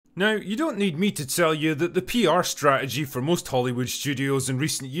Now, you don't need me to tell you that the PR strategy for most Hollywood studios in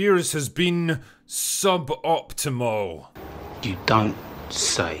recent years has been suboptimal. You don't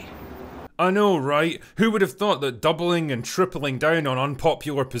say. I know, right? Who would have thought that doubling and tripling down on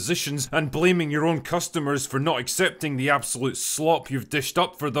unpopular positions and blaming your own customers for not accepting the absolute slop you've dished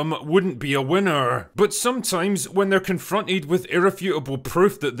up for them wouldn't be a winner? But sometimes, when they're confronted with irrefutable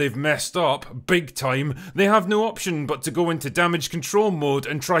proof that they've messed up, big time, they have no option but to go into damage control mode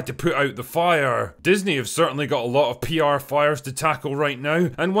and try to put out the fire. Disney have certainly got a lot of PR fires to tackle right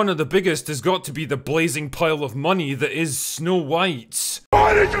now, and one of the biggest has got to be the blazing pile of money that is Snow White.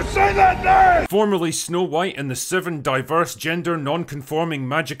 Why did you say that name? Formerly Snow White and the 7 diverse gender non-conforming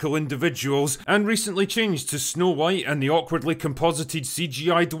magical individuals, and recently changed to Snow White and the awkwardly composited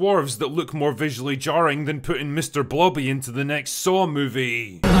CGI dwarves that look more visually jarring than putting Mr. Blobby into the next Saw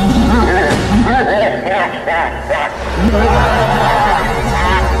movie.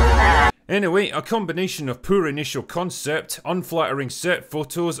 Anyway, a combination of poor initial concept, unflattering set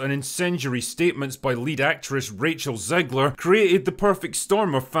photos, and incendiary statements by lead actress Rachel Zegler created the perfect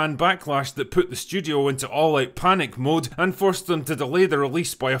storm of fan backlash that put the studio into all-out panic mode and forced them to delay the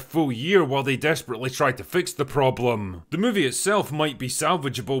release by a full year while they desperately tried to fix the problem. The movie itself might be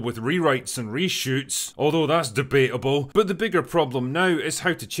salvageable with rewrites and reshoots, although that's debatable, but the bigger problem now is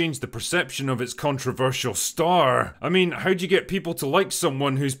how to change the perception of its controversial star. I mean, how do you get people to like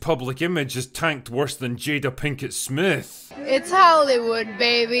someone whose public image is tanked worse than Jada Pinkett Smith? It's Hollywood,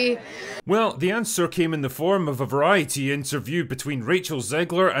 baby. Well, the answer came in the form of a Variety interview between Rachel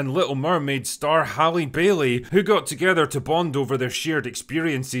Zegler and Little Mermaid star Halle Bailey, who got together to bond over their shared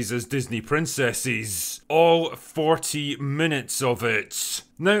experiences as Disney princesses. All 40 minutes of it.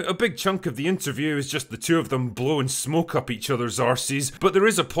 Now, a big chunk of the interview is just the two of them blowing smoke up each other's arses, but there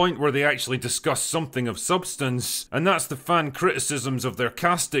is a point where they actually discuss something of substance, and that's the fan criticisms of their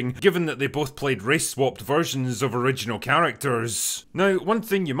casting, given that they both played race-swapped versions of original characters. Now, one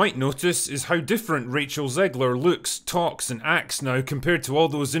thing you might notice is how different Rachel Zegler looks, talks, and acts now compared to all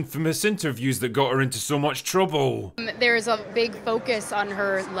those infamous interviews that got her into so much trouble. There's a big focus on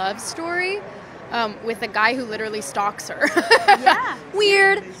her love story. With a guy who literally stalks her. Yeah.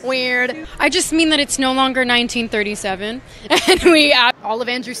 Weird. I just mean that it's no longer 1937, and all of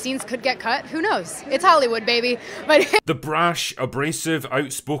Andrew's scenes could get cut. Who knows? It's Hollywood, baby. But the brash, abrasive,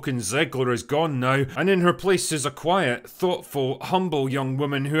 outspoken Zegler is gone now, and in her place is a quiet, thoughtful, humble young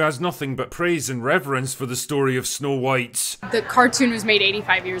woman who has nothing but praise and reverence for the story of Snow White. the cartoon was made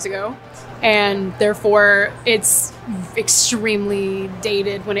 85 years ago, and therefore it's extremely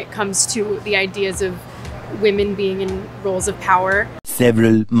dated when it comes to the ideas of women being in roles of power.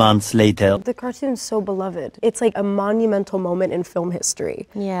 Several months later. The cartoon's so beloved. It's like a monumental moment in film history.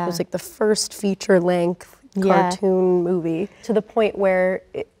 Yeah. It was like the first feature-length cartoon movie, to the point where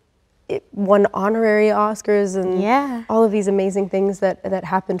it won honorary Oscars, and all of these amazing things that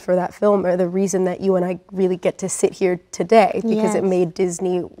happened for that film are the reason that you and I really get to sit here today, because it made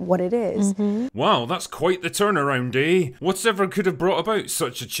Disney what it is. Wow, that's quite the turnaround, eh? Whatever could have brought about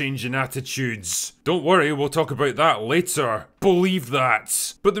such a change in attitudes? Don't worry, we'll talk about that later. Believe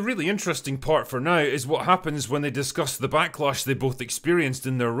that. But the really interesting part for now is what happens when they discuss the backlash they both experienced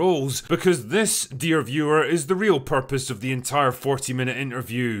in their roles, because this, dear viewer, is the real purpose of the entire 40-minute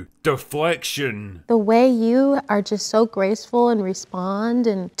interview. Deflection. The way you are just so graceful and respond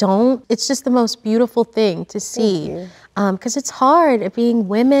and it's just the most beautiful thing to see. Because it's hard at being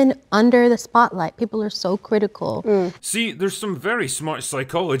women under the spotlight. People are so critical. See, there's some very smart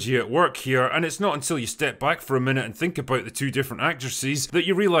psychology at work here, and it's not until you step back for a minute and think about the two different actresses that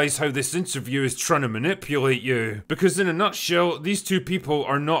you realise how this interview is trying to manipulate you. Because in a nutshell, these two people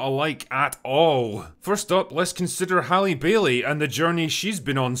are not alike at all. First up, let's consider Halle Bailey and the journey she's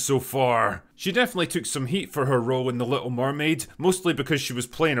been on so far. She definitely took some heat for her role in The Little Mermaid, mostly because she was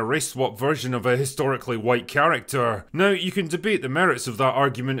playing a race-swap version of a historically white character. Now, you can debate the merits of that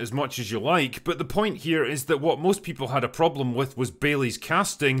argument as much as you like, but the point here is that what most people had a problem with was Bailey's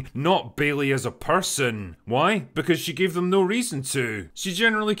casting, not Bailey as a person. Why? Because she gave them no reason to. She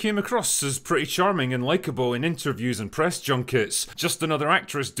generally came across as pretty charming and likeable in interviews and press junkets, just another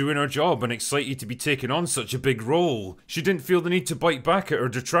actress doing her job and excited to be taking on such a big role. She didn't feel the need to bite back at her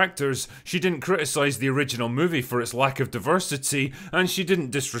detractors, she didn't didn't criticize the original movie for its lack of diversity, and she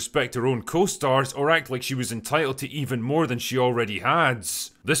didn't disrespect her own co-stars or act like she was entitled to even more than she already had.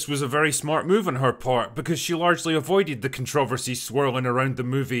 This was a very smart move on her part because she largely avoided the controversy swirling around the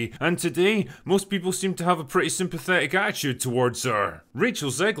movie, and today, most people seem to have a pretty sympathetic attitude towards her.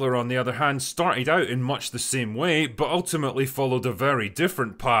 Rachel Zegler, on the other hand, started out in much the same way, but ultimately followed a very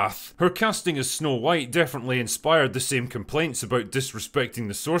different path. Her casting as Snow White definitely inspired the same complaints about disrespecting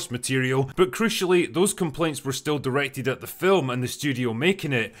the source material, but crucially, those complaints were still directed at the film and the studio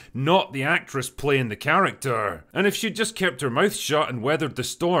making it, not the actress playing the character. And if she'd just kept her mouth shut and weathered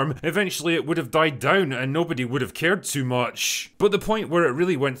the storm, eventually it would have died down and nobody would have cared too much. But the point where it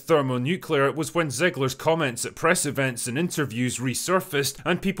really went thermonuclear was when Zegler's comments at press events and interviews resurfaced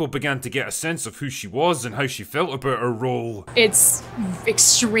and people began to get a sense of who she was and how she felt about her role. It's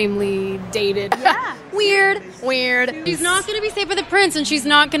extremely dated. Yeah. Weird. She's not gonna be safe with the prince and she's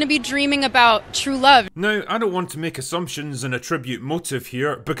not gonna be dreaming about true love. Now, I don't want to make assumptions and attribute motive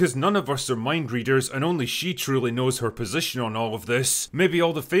here because none of us are mind readers and only she truly knows her position on all of this. Maybe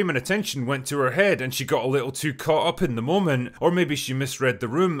all the fame and attention went to her head and she got a little too caught up in the moment, or maybe she misread the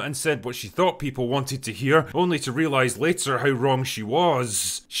room and said what she thought people wanted to hear, only to realise later how wrong she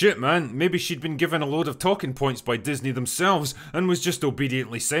was. Shit man, maybe she'd been given a load of talking points by Disney themselves and was just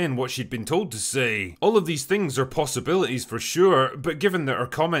obediently saying what she'd been told to say. All of these things are possibilities for sure, but given that her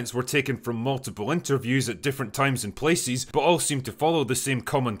comments were taken from multiple interviews at different times and places, but all seem to follow the same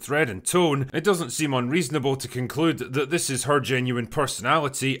common thread and tone, it doesn't seem unreasonable to conclude that this is her genuine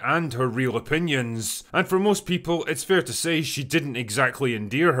personality and her real opinions. And for most people, it's fair to say she didn't exactly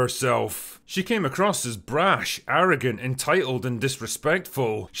endear herself. She came across as brash, arrogant, entitled and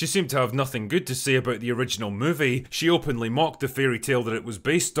disrespectful. She seemed to have nothing good to say about the original movie. She openly mocked the fairy tale that it was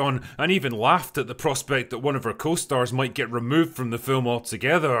based on, and even laughed at the prospect that one of her co-stars might get removed from the film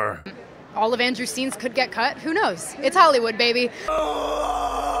altogether. All of Andrew's scenes could get cut. Who knows? It's Hollywood, baby.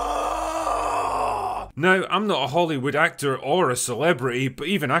 Now, I'm not a Hollywood actor or a celebrity, but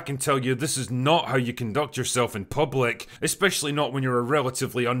even I can tell you this is not how you conduct yourself in public, especially not when you're a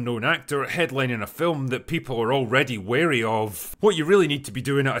relatively unknown actor headlining a film that people are already wary of. What you really need to be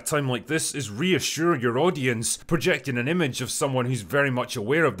doing at a time like this is reassure your audience, projecting an image of someone who's very much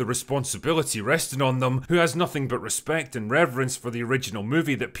aware of the responsibility resting on them, who has nothing but respect and reverence for the original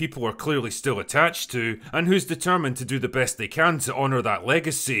movie that people are clearly still attached to, and who's determined to do the best they can to honour that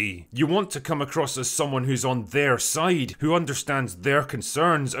legacy. You want to come across as someone who's on their side, who understands their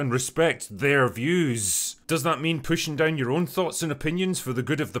concerns and respects their views. Does that mean pushing down your own thoughts and opinions for the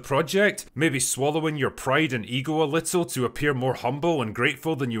good of the project? Maybe swallowing your pride and ego a little to appear more humble and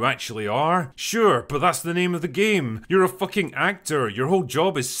grateful than you actually are? Sure, but that's the name of the game. You're a fucking actor. Your whole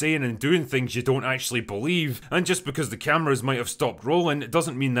job is saying and doing things you don't actually believe, and just because the cameras might have stopped rolling, it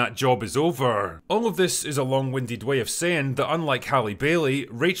doesn't mean that job is over. All of this is a long-winded way of saying that unlike Halle Bailey,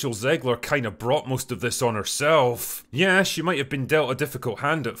 Rachel Zegler kinda brought most of this on herself. Yeah, she might have been dealt a difficult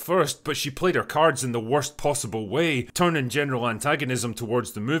hand at first, but she played her cards in the worst possible way, turning general antagonism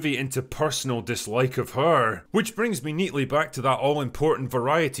towards the movie into personal dislike of her. Which brings me neatly back to that all-important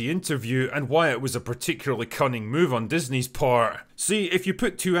Variety interview and why it was a particularly cunning move on Disney's part. See, if you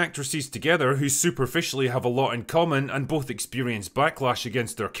put two actresses together who superficially have a lot in common and both experience backlash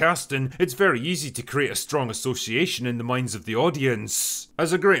against their casting, it's very easy to create a strong association in the minds of the audience.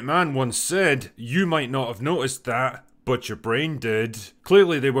 As a great man once said, you might not have noticed that, but your brain did.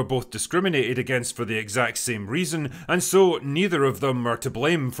 Clearly they were both discriminated against for the exact same reason, and so neither of them are to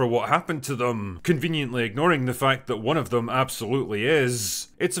blame for what happened to them, conveniently ignoring the fact that one of them absolutely is.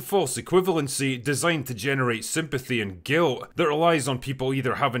 It's a false equivalency designed to generate sympathy and guilt that relies on people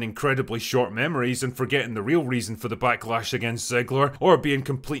either having incredibly short memories and forgetting the real reason for the backlash against Zegler, or being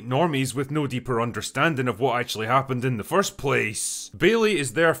complete normies with no deeper understanding of what actually happened in the first place. Bailey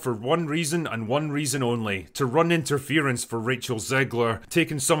is there for one reason and one reason only: to run interference for Rachel Zegler,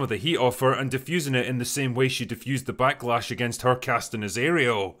 taking some of the heat off her and diffusing it in the same way she diffused the backlash against her casting as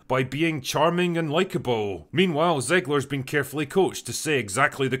Ariel, by being charming and likeable. Meanwhile, Zegler's been carefully coached to say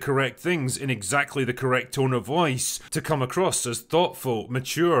exactly the correct things in exactly the correct tone of voice, to come across as thoughtful,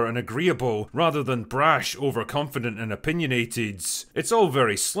 mature and agreeable, rather than brash, overconfident and opinionated. It's all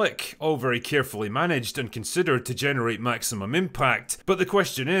very slick, all very carefully managed and considered to generate maximum impact, but the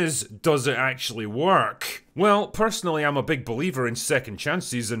question is, does it actually work? Well, personally, I'm a big believer in second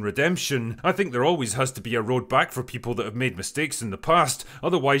chances and redemption. I think there always has to be a road back for people that have made mistakes in the past,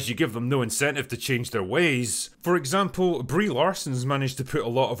 otherwise you give them no incentive to change their ways. For example, Brie Larson's managed to put a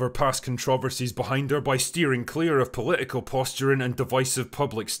lot of her past controversies behind her by steering clear of political posturing and divisive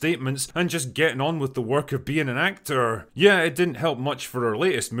public statements and just getting on with the work of being an actor. Yeah, it didn't help much for her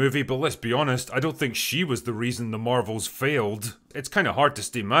latest movie, but let's be honest, I don't think she was the reason the Marvels failed. It's kinda hard to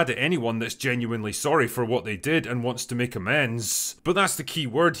stay mad at anyone that's genuinely sorry for what they did and wants to make amends. But that's the key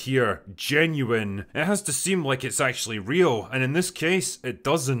word here, genuine. It has to seem like it's actually real, and in this case, it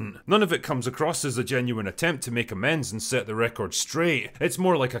doesn't. None of it comes across as a genuine attempt to make amends and set the record straight. It's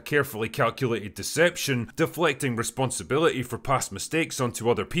more like a carefully calculated deception, deflecting responsibility for past mistakes onto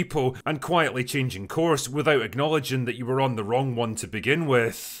other people, and quietly changing course without acknowledging that you were on the wrong one to begin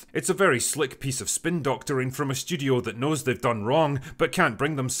with. It's a very slick piece of spin doctoring from a studio that knows they've done wrong, but can't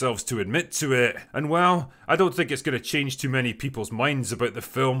bring themselves to admit to it. And well, I don't think it's going to change too many people's minds about the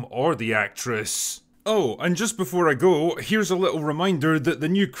film or the actress. Oh, and just before I go, here's a little reminder that the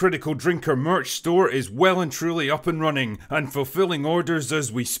new Critical Drinker merch store is well and truly up and running, and fulfilling orders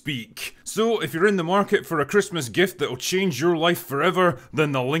as we speak. So if you're in the market for a Christmas gift that'll change your life forever,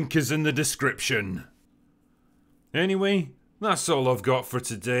 then the link is in the description. Anyway, that's all I've got for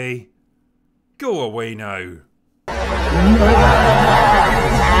today. Go away now.